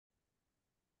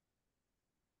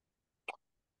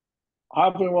Hi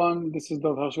everyone, this is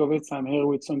Dr. Hershkovitz. I'm here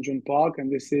with Sunjun Park,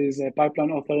 and this is a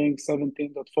Pipeline Authoring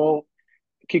 17.4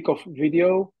 Kickoff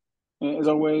video. As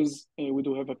always, we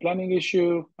do have a planning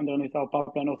issue underneath our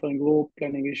Pipeline Authoring group,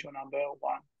 planning issue number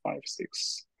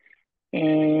 156.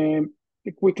 To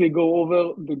quickly go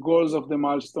over the goals of the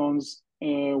milestones.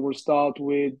 We'll start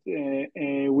with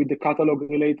the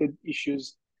catalog-related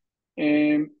issues.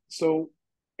 So,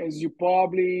 as you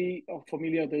probably are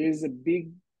familiar, there is a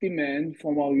big demand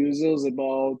from our users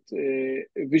about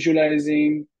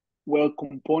visualizing where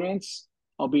components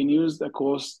are being used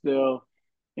across their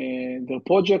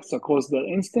projects, across their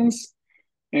instance.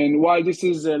 And while this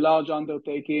is a large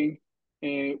undertaking,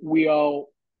 we are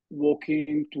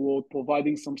working toward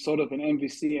providing some sort of an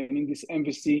MVC. And in this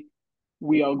MVC,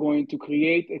 we are going to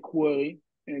create a query,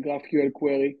 a GraphQL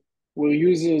query, where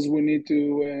users will need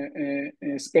to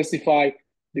specify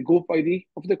the group ID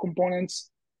of the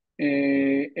components,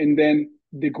 and then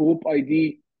the group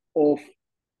ID of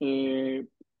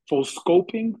for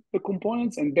scoping the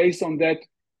components. And based on that,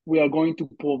 we are going to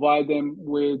provide them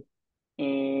with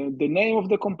the name of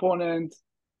the component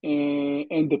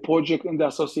and the project and the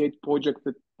associated project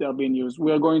that they are being used.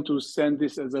 We are going to send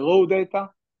this as a raw data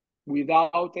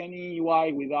without any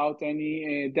UI, without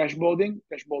any dashboarding.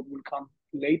 Dashboard will come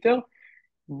later.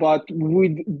 But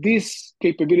with this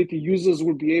capability, users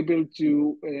will be able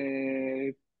to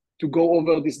go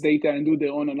over this data and do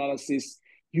their own analysis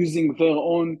using their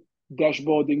own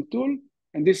dashboarding tool.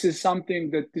 And this is something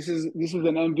that this is an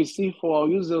MVC for our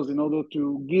users in order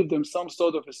to give them some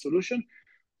sort of a solution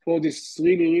for this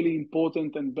really, really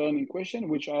important and burning question,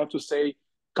 which I have to say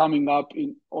coming up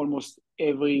in almost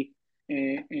every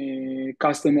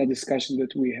customer discussion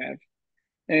that we have.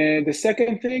 The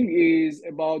second thing is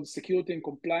about security and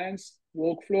compliance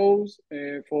workflows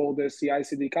for the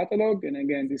CI/CD catalog. And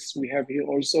again, this we have here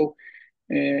also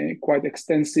quite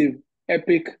extensive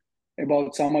epic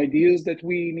about some ideas that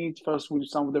we need. First,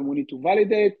 some of them we need to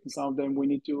validate, some of them we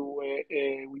need to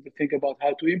think about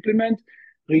how to implement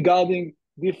regarding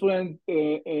different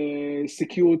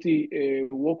security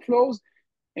workflows.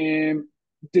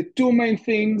 The two main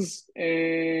things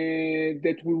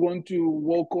that we want to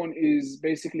work on is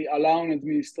basically allowing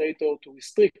administrator to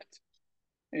restrict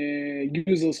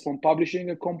users from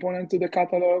publishing a component to the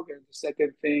catalog. And the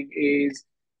second thing is,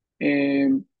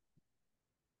 is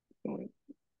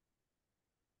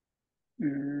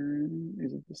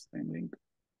it the same link?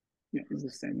 Yeah, it's the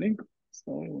same link.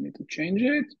 Sorry, we need to change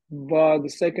it. But the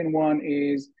second one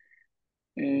is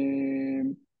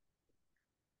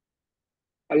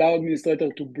allow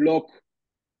administrator to block,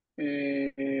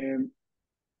 to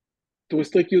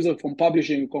restrict user from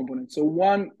publishing a component. So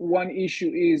one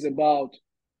issue is about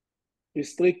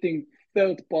restricting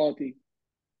third-party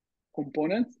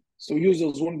components. So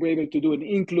users won't be able to do an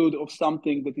include of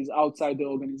something that is outside the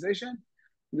organization.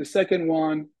 The second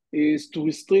one is to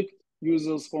restrict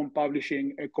users from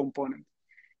publishing a component.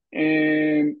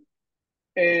 And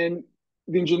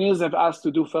the engineers have asked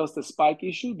to do first a spike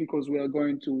issue because we are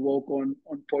going to work on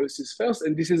policies first.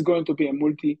 And this is going to be a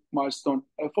multi-milestone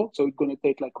effort. So it's going to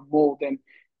take like more than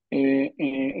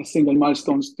a single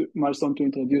milestone to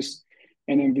introduce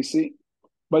an MVC.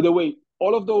 By the way,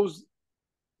 all of those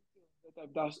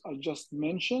that I just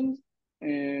mentioned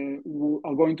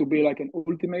are going to be like an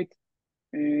ultimate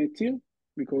tier,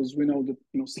 because we know that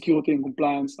security and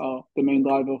compliance are the main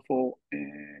driver for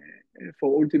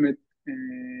ultimate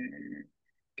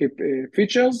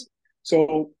features.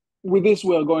 So with this,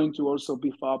 we are going to also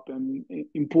beef up and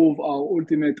improve our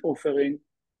ultimate offering,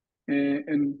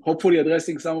 and hopefully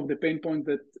addressing some of the pain points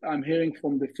that I'm hearing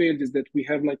from the field is that we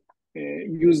have like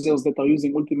users that are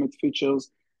using ultimate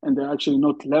features and they're actually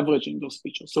not leveraging those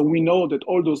features. So we know that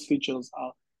all those features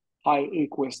are high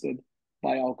requested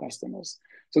by our customers.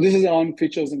 So this is around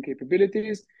features and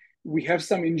capabilities. We have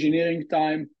some engineering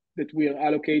time that we are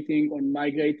allocating on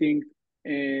migrating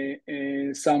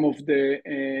some of the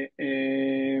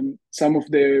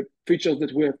features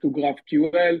that we have to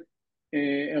GraphQL,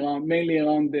 mainly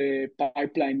around the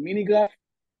pipeline mini graph.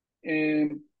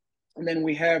 And then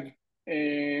we have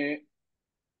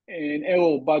an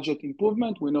error budget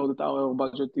improvement. We know that our error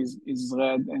budget is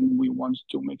red, and we want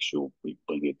to make sure we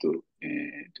bring it to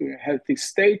a healthy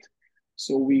state.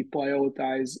 So we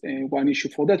prioritize one issue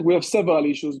for that. We have several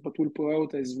issues, but we'll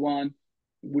prioritize one.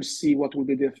 We'll see what will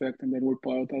be the effect, and then we'll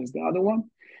prioritize the other one.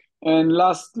 And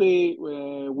lastly,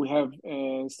 we have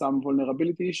some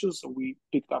vulnerability issues. So we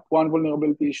picked up one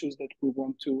vulnerability issues that we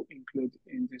want to include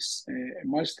in this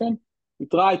milestone. We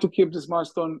try to keep this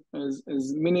milestone as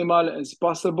minimal as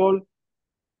possible.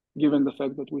 given the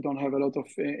fact that we don't have a lot of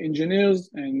engineers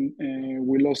and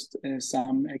we lost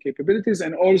some capabilities.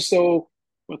 And also,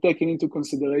 we're taking into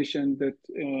consideration that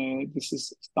this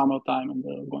is summertime and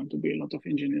there are going to be a lot of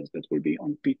engineers that will be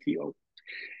on PTO.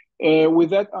 With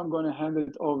that, I'm going to hand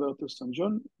it over to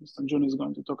Sanjun. Sanjun is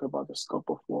going to talk about the scope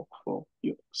of work for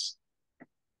UX.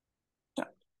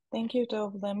 Thank you,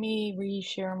 Dov. Let me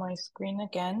reshare my screen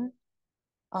again.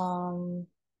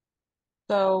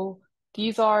 So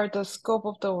these are the scope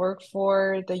of the work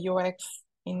for the UX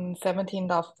in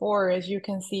 17.4. As you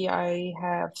can see, I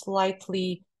have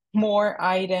slightly more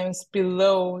items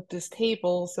below this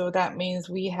table. So that means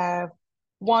we have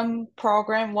one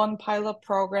program, one pilot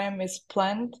program is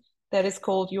planned that is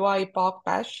called UI Bug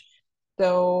Bash.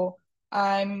 So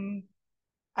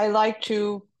I like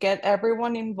to get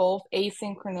everyone involved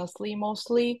asynchronously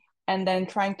mostly, and then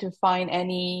trying to find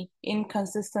any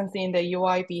inconsistency in the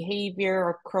UI behavior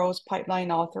across pipeline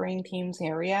authoring teams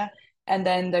area. And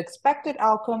then the expected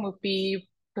outcome would be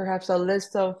perhaps a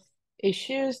list of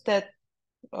issues that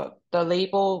the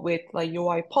label with like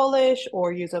UI polish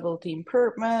or usability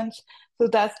improvements. So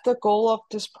that's the goal of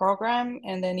this program.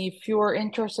 And then if you're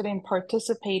interested in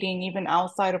participating even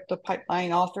outside of the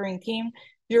pipeline authoring team,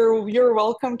 you're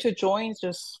welcome to join.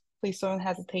 Just please don't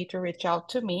hesitate to reach out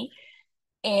to me.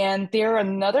 And there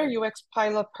another UX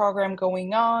pilot program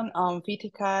going on.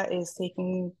 Vitika is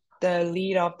taking the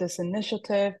lead of this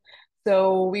initiative.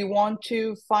 So we want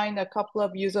to find a couple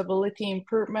of usability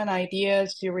improvement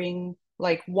ideas during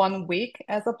like 1 week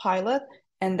as a pilot.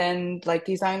 And then like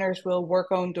designers will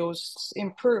work on those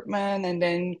improvement and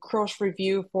then cross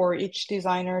review for each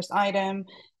designer's item.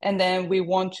 And then we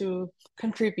want to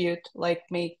contribute, like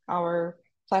make our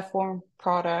platform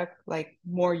product like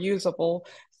more usable.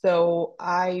 So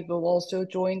I will also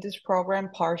join this program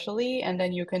partially, and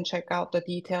then you can check out the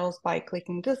details by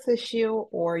clicking this issue,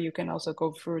 or you can also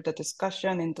go through the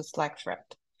discussion in the Slack thread.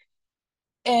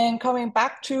 And coming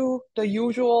back to the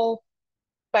usual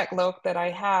backlog that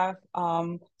I have.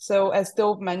 So as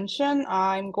Dov mentioned,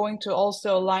 I'm going to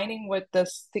also aligning with the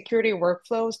security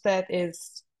workflows that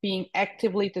is being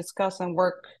actively discussed and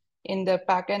work in the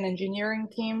backend engineering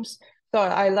teams. So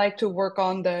I like to work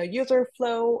on the user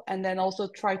flow and then also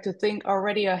try to think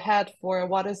already ahead for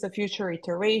what is the future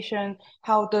iteration?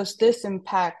 How does this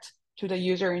impact to the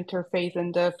user interface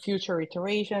in the future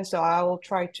iteration? So I will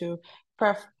try to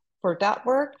prep for that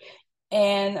work.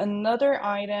 And another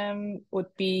item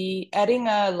would be adding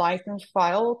a license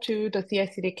file to the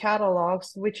CI/CD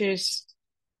catalogs, which is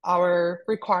our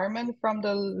requirement from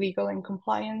the legal and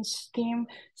compliance team.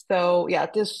 So yeah,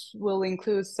 this will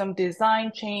include some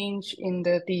design change in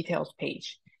the details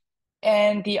page.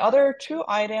 And the other two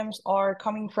items are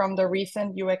coming from the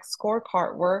recent UX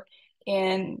scorecard work.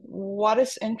 And what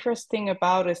is interesting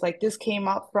about is like this came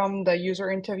up from the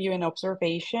user interview and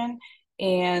observation.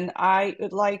 And I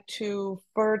would like to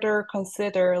further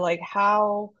consider like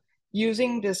how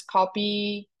using this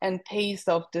copy and paste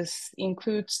of this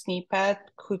include snippet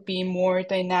could be more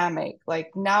dynamic.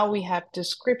 Like now we have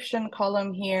description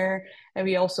column here, and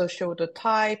we also show the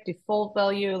type, default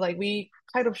value, like we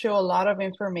kind of show a lot of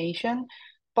information,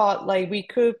 but like we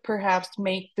could perhaps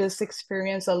make this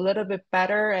experience a little bit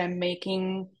better and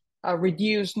making a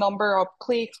reduced number of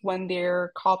clicks when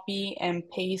they're copy and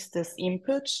paste this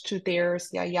inputs to their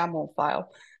CI YAML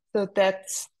file. So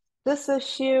that's this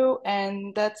issue,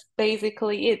 and that's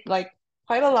basically it. Like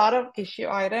quite a lot of issue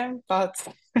item, but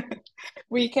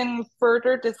we can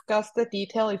further discuss the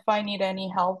detail if I need any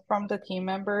help from the team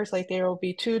members. Like there will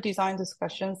be 2 design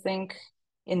discussion sync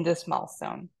in this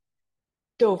milestone.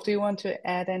 Dov, do you want to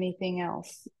add anything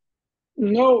else?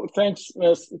 No, thanks.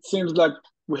 Yes, it seems like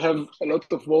we have a lot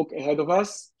of work ahead of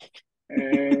us. So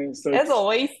As it's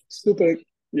always. super,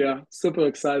 yeah, super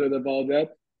excited about that.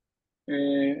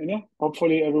 And yeah,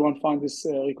 hopefully everyone found this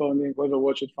recording, whoever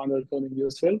watched it, found the recording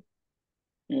useful.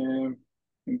 And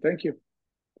thank you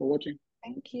for watching.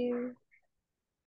 Thank you.